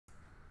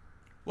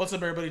What's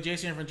up, everybody?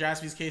 Jason here from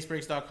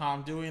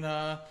JaspysCaseBreaks.com doing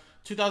a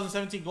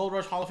 2017 Gold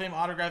Rush Hall of Fame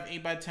autograph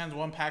 8x10s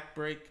one pack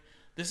break.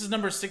 This is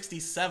number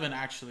 67,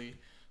 actually.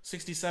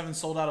 67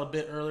 sold out a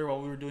bit earlier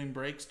while we were doing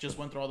breaks. Just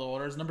went through all the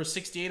orders. Number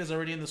 68 is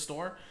already in the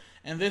store.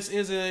 And this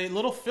is a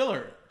little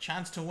filler.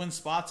 Chance to win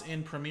spots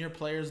in Premier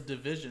Players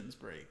Divisions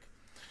break.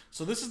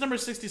 So this is number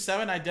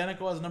 67,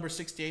 identical as number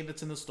 68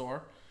 that's in the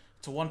store.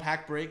 It's a one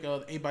pack break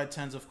of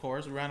 8x10s, of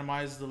course. We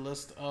randomize the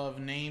list of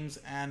names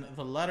and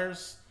the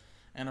letters.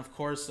 And of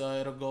course,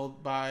 it'll go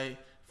by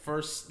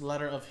first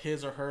letter of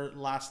his or her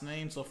last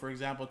name. So for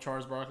example,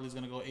 Charles Barkley is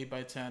going to go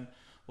 8x10.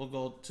 We'll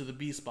go to the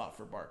B spot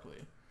for Barkley.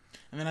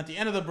 And then at the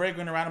end of the break,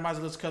 we're going to randomize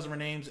the list of customer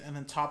names, and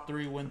then top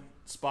 3 win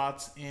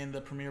spots in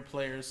the Premier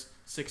Players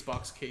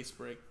 6-box case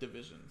break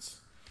divisions.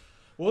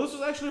 Well, this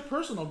was actually a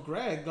personal.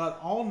 Greg got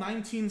all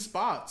 19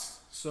 spots.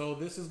 So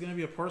this is going to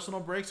be a personal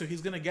break. So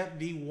he's going to get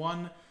the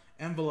one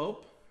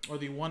envelope or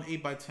the one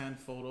 8x10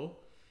 photo.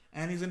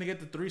 And he's going to get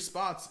the 3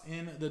 spots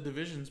in the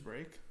divisions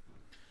break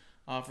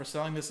for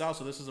selling this out.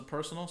 So this is a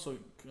personal. So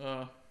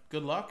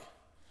good luck.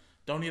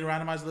 Don't need a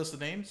randomized list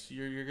of names.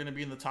 You're going to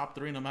be in the top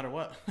 3 no matter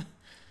what.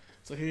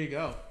 So here you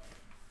go.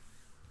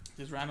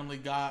 Just randomly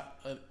got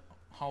a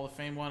Hall of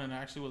Fame one, and it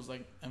actually was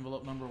like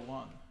envelope number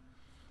 1.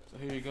 So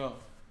here you go.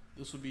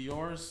 This would be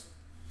yours.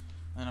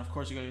 And of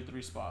course you got your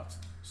 3 spots.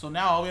 So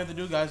now all we have to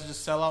do, guys, is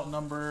just sell out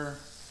number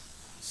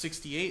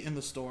 68 in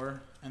the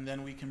store, and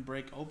then we can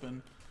break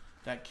open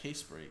that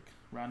case break,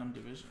 random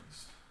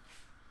divisions.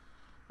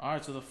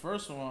 Alright, so the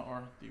first one,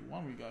 or the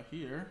one we got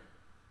here.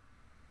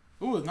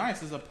 Ooh,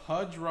 nice. This is a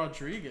Pudge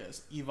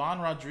Rodriguez.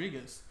 Ivan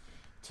Rodriguez.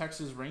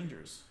 Texas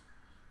Rangers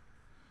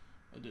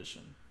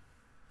edition.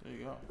 There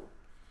you go.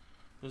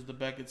 There's the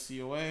Beckett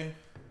COA.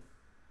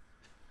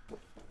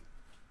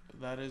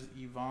 That is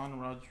Ivan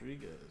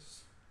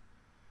Rodriguez.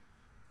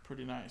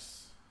 Pretty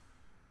nice.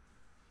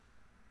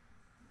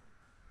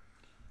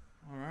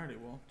 Alrighty,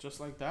 well, just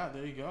like that,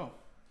 there you go.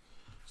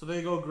 So there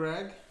you go,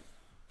 Greg.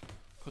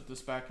 Put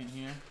this back in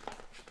here.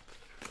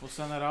 We'll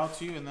send that out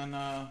to you, and then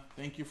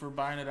thank you for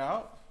buying it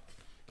out.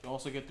 You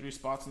also get 3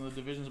 spots in the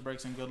divisions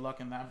breaks, and good luck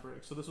in that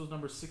break. So this was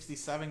number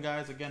 67,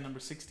 guys. Again, number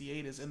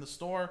 68 is in the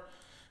store,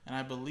 and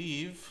I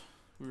believe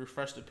we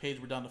refreshed the page.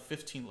 We're down to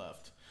 15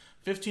 left.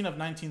 15 of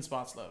 19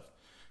 spots left.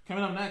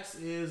 Coming up next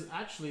is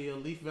actually a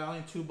Leaf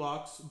Valiant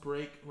 2-box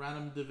break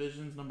random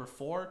divisions number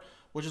 4,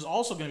 which is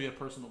also going to be a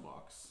personal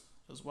box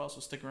as well. So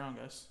stick around,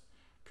 guys.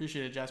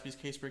 Appreciate it.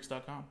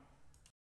 JaspysCaseBreaks.com.